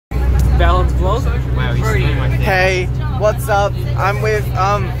Balance vlog. Wow, he's doing my thing. Hey, what's up? I'm with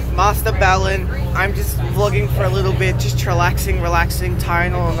Master Ballin. I'm just vlogging for a little bit, just relaxing,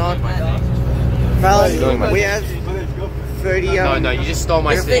 tying or not. Ballin, we have 30. No, you just stole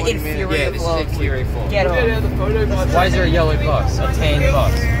my This is thing. the inferior Yeah, this vlog. is inferior vlog. Get on. Why is there a yellow bus? A tan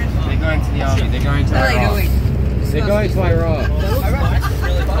bus? They're going to the army. They're going to Iraq. They're going to Iraq.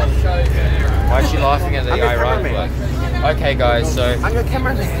 Why is she laughing at the Iraq flag? Okay, guys, so I'm your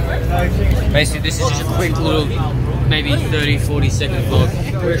cameraman. basically this is just a quick little, maybe 30-40 second vlog.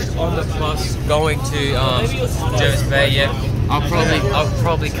 We're on the bus going to Jervis Bay. Yeah, I'll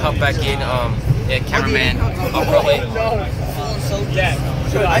probably cut back in. Yeah, cameraman. I'll probably.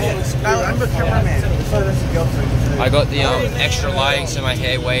 I'm the cameraman. I got the extra lighting so my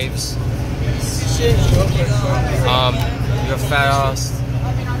hair waves. You got Fat Ass,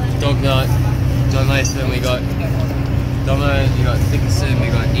 Dog Nut, John Mason, we got Domo, we got Dickinson, we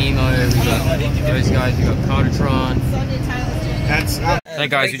got Emo, we got those guys, we got Cartertron. Hey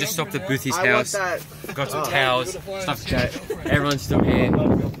guys, we just stopped at Boothy's house, got some towels, stuff to chat. Everyone's still here.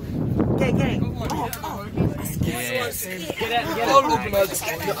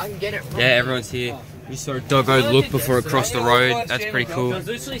 Yeah, everyone's here. We saw a doggo look before it crossed the road. That's pretty cool.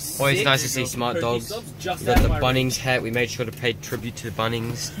 Always nice to see smart dogs. We got the Bunnings hat. We made sure to pay tribute to the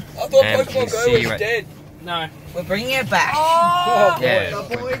Bunnings. And we can see right. No. We're bringing it back. Yeah,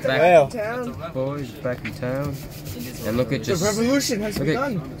 boys back in town. And look at just revolution has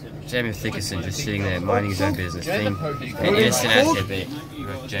begun. Samuel Thickerson just sitting there minding his own business, being an innocent as deadbeat. We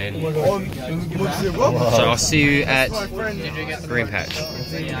got Jane. So I'll see you at Green Patch.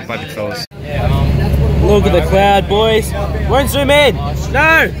 Bye, big fellas. Look at the cloud, boys. Won't zoom in.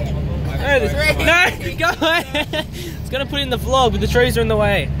 No. No, go away. It's gonna put in the vlog, but the trees are in the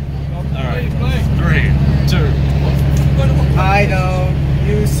way. Alright, 3, 2. I know.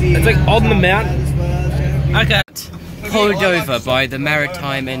 You see. It's like on the mountain. Okay. Pulled over by the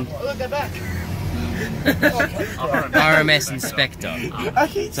Maritime and RMS inspector. I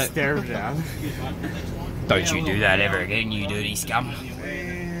can't stare down. Don't you do that ever again, you dirty scum.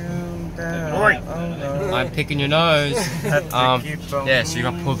 I'm picking your nose. Yeah, so you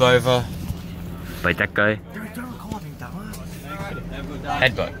got pulled over by that guy.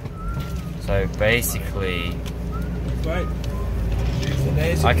 Headbutt. So basically,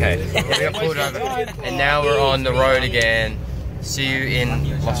 okay, we got pulled over, and now we're on the road again. See you in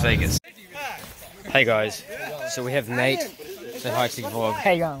Las Vegas. Hey guys, so we have Nate. Say hi to the vlog.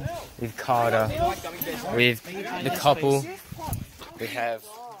 Hey, yo. We've Carter. We've the couple. We have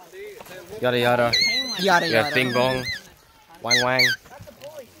yada yada. Yada We have Bing Bong. Wang Wang.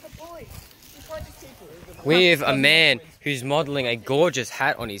 We have a man who's modelling a gorgeous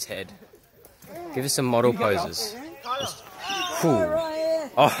hat on his head. Give us some model poses. Cool.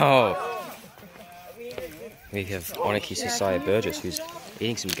 Oh. We have Oniki Sasaya Burgess who's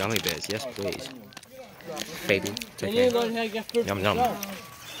eating some gummy bears. Yes, please. Baby, take care. Yum yum.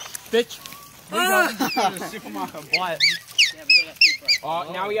 Bitch.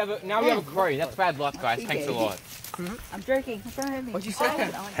 Oh, now we have a crow. That's bad luck, guys. Thanks a lot. I'm joking. What'd you say?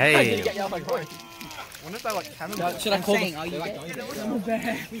 Hey. Should I call them?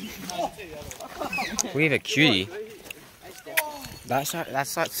 We have a cutie. That's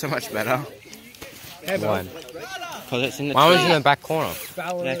like so much better. One. Because it's in the Why was in the back corner?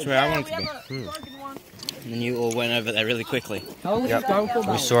 That's where I wanted to be. And then you all went over there really quickly. Yep.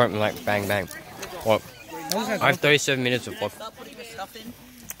 We saw it and like bang bang. What? I have 37 minutes of vlog.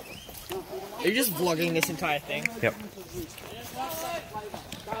 Are you just vlogging this entire thing? Yep.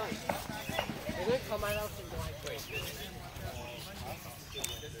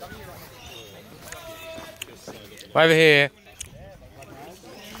 Over here.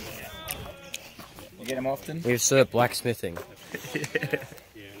 You get them often? We have Sir Blacksmithing.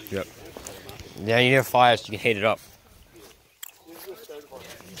 Yep. Now you need a fire so you can heat it up.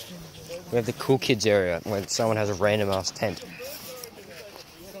 We have the cool kids area where someone has a random ass tent.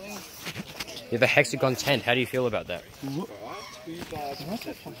 You have a hexagon tent. How do you feel about that?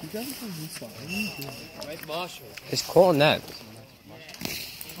 It's caught on that.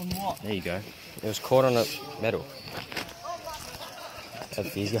 On what? There you go. It was caught on a metal.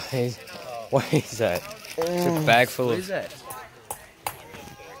 Of these guys. What is that? It's a bag full of. What is that?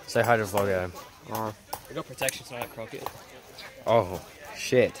 Say hi to Vloggo. We got protection tonight at Crockett. Oh,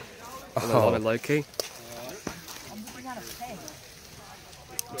 shit. Oh, low key.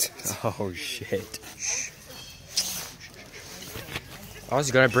 Oh, shit. I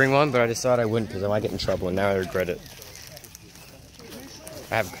was gonna bring one, but I decided I wouldn't because I might get in trouble, and now I regret it.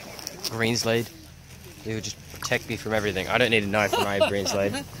 I have Greenslade. It would just protect me from everything. I don't need a knife when I have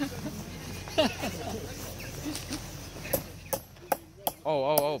Greenslade.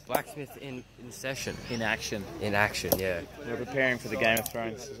 Oh, blacksmith in session. In action. In action, yeah. We're preparing for the Game of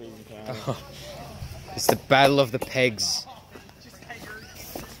Thrones season finale. It's the battle of the pegs.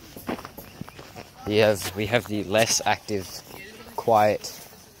 Yes, we have the less active, quiet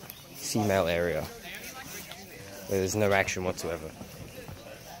female area where there's no action whatsoever.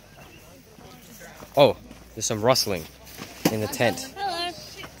 Oh, there's some rustling in the tent.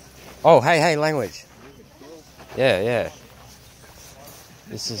 Oh, hey, language. Yeah.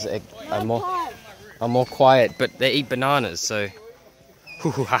 This is a more quiet, but they eat bananas, so.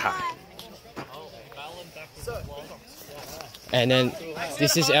 And then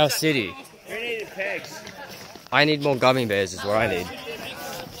this is our city. We needed pegs. I need more gummy bears, is what I need.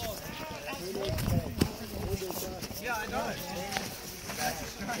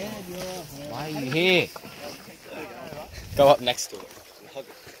 Why are you here? Go up next to it.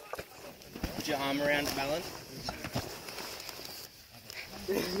 Put your arm around the balance.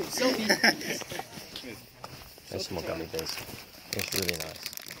 There's some more gummy bears. It's really nice.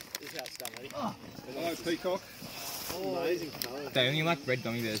 Hello, Peacock. They only like red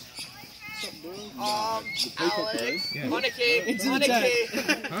gummy bears.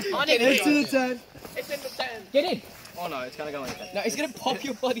 Get in! Oh no, it's gonna go like that. No, he's gonna pop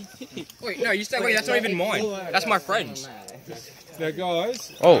your bloody thing. Wait, no, you stay away, that's not even mine. That's my friend's. Now,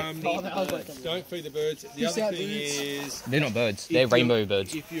 guys, don't feed the birds. The other thing is... They're not birds, they're rainbow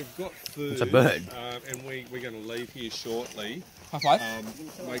birds. If you've got food... It's a bird. And we're going to leave here shortly. High five.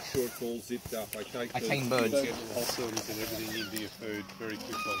 Make sure it's all zipped up, okay? I tame birds. Get possums and everything into your food very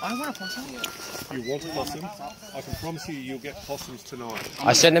quickly. I want a possum. You want possum? I can promise you'll get possums tonight.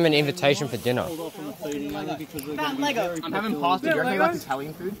 I sent them an invitation for dinner. I'm having pasta. Do you reckon like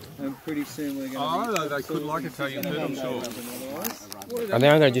Italian food? Oh, they could like Italian food, I'm sure. I think I'm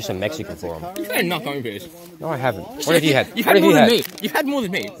going to do some Mexican for them. You've had enough gummy bears. No, I haven't. What have you had? You've had more than me. You've had more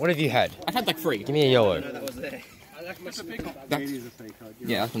than me. What have you had? I've had like 3. Give me a yellow.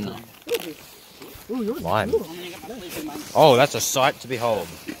 Yeah, that's enough. Lime. Oh, that's a sight to behold.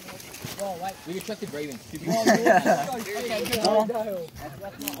 We attracted ravens.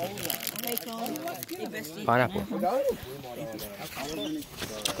 Pineapple.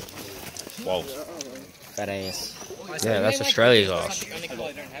 Whoa. Fat ass. Yeah, that's Australia's ass.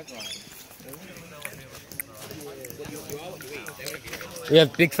 We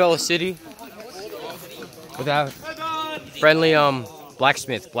have Big Fella City with our friendly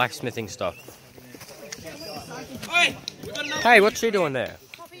blacksmithing stuff. Hey, what's she doing there?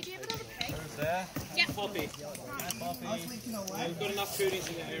 Poppy. We've got enough foodies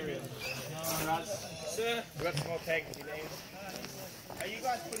in the area. Sir, we've got some more pegs if you need. Are you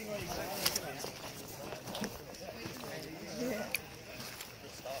guys putting on your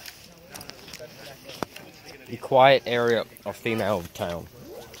The quiet area of female town.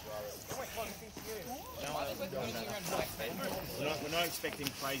 We're not expecting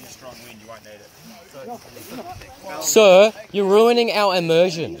crazy strong wind, you won't need it. Sir, you're ruining our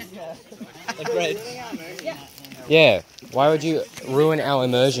immersion. Yeah, why would you ruin our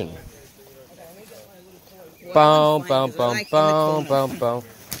immersion? Boom, boom, boom, boom, boom, boom,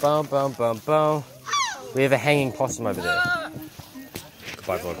 boom, boom, boom, boom. We have a hanging possum over there.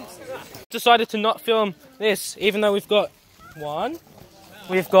 Goodbye, vlog. Decided to not film this, even though we've got 1,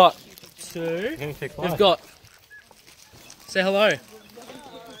 we've got 2, we've got... Say hello.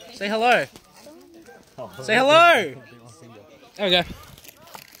 Say hello. Say hello. There we go.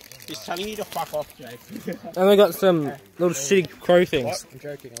 He's telling you to fuck off, Jake. And we got some little shitty crow things. I'm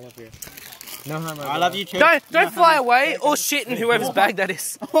joking, I love you. No homo. I love you too. Don't fly away or shit in whoever's bag that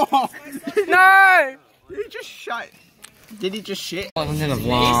is. No! Did he just shut? Did he just shit? He's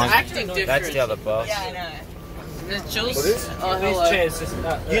acting different. That's the other bus. Yeah, I know. There's Jules. Oh, these chairs just.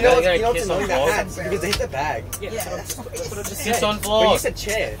 You know what's annoying that hats because they hit the bag. Kiss on When you vlog. said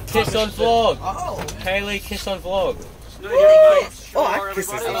chair. Kiss on vlog. Oh. Kaylee, kiss on vlog. Oh, I kiss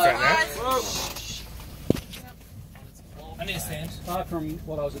this right now. I need a stand. Apart from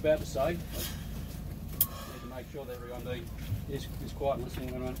what I was about to say, I need to make sure that everyone is quiet and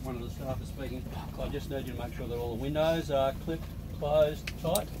listening when one of the staff is speaking. So I just need you to make sure that all the windows are clipped, closed,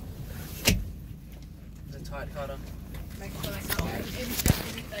 tight. The tight cutter.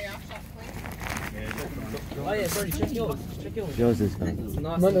 Oh yeah, sorry, check yours. Check yours. Yours is fine. It's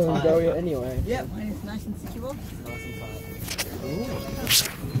nice and tight. Go anyway. Yeah, mine is nice and secure. Nice and tight.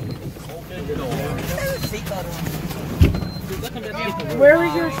 Where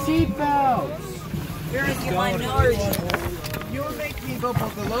are your seatbelts? Where is your minority? You make me go for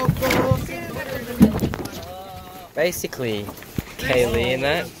the local. Basically, Kaylee and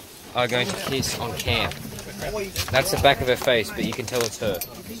that, are going to kiss on camp. That's the back of her face, but you can tell it's her.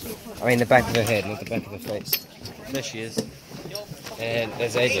 I mean the back of her head, not the back of her face. There she is. And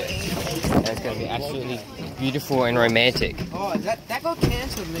there's AJ. And it's going to be absolutely beautiful and romantic. Oh, that got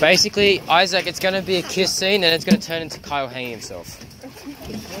cancelled, man. Basically, Isaac, it's going to be a kiss scene and it's going to turn into Kyle hanging himself.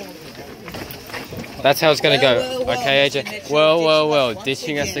 That's how it's going to go. Okay, AJ? Well,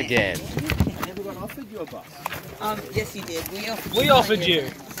 ditching us again. Everyone offered you a bus. Yes, you did. We offered you.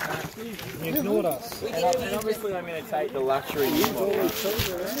 You ignored us. And obviously I'm going to take the luxury.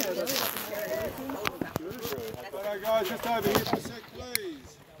 Alright guys, just over here for a sec,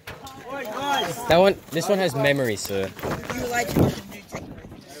 please. This one has memory, sir. You like to watch a new technology.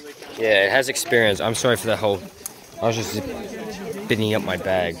 Yeah, it has experience. I'm sorry for that whole... I was just bidding up my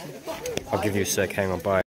bag. I'll give you a sec, hang on, bye.